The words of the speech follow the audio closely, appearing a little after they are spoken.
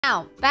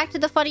Now, back to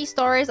the funny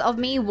stories of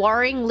me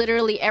worrying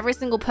literally every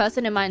single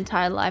person in my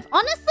entire life.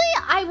 Honestly,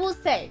 I will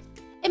say,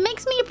 it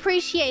makes me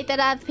appreciate that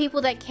I have people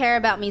that care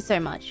about me so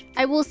much.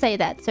 I will say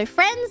that. So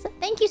friends,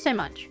 thank you so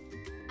much.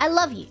 I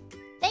love you.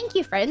 Thank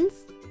you,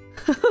 friends.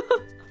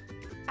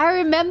 I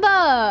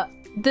remember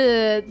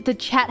the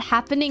chat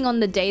happening on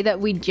the day that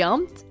we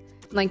jumped.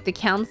 Like the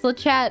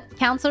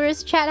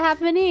𝐁𝐚𝐞 chat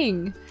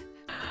happening.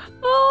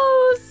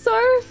 Oh,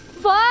 so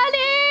funny!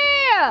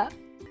 Alright,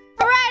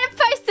 I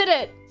posted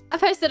it. I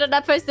posted it.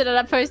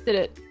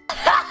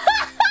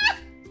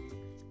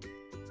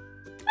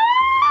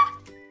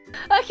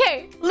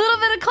 Okay, little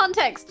bit of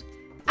context.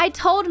 I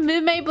told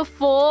Mumei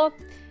before,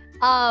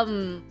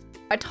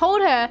 I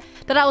told her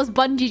that I was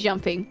bungee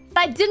jumping.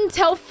 But I didn't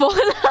tell Fauna.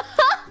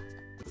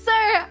 So,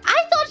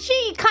 I thought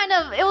she kind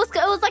of... It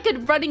was like a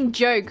running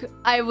joke.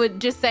 I would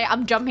just say,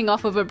 I'm jumping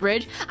off of a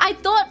bridge. I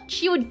thought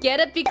she would get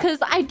it because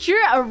I drew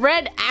a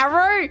red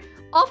arrow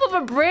off of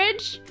a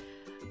bridge.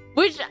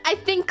 Which I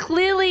think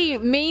clearly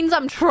means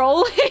I'm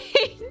trolling.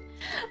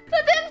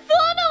 But then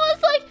Fauna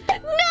was like,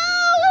 no,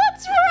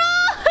 what's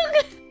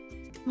wrong?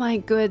 My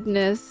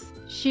goodness.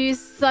 She's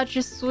such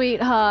a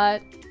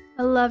sweetheart.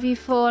 I love you,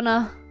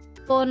 Fauna.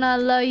 Fauna, I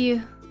love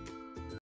you.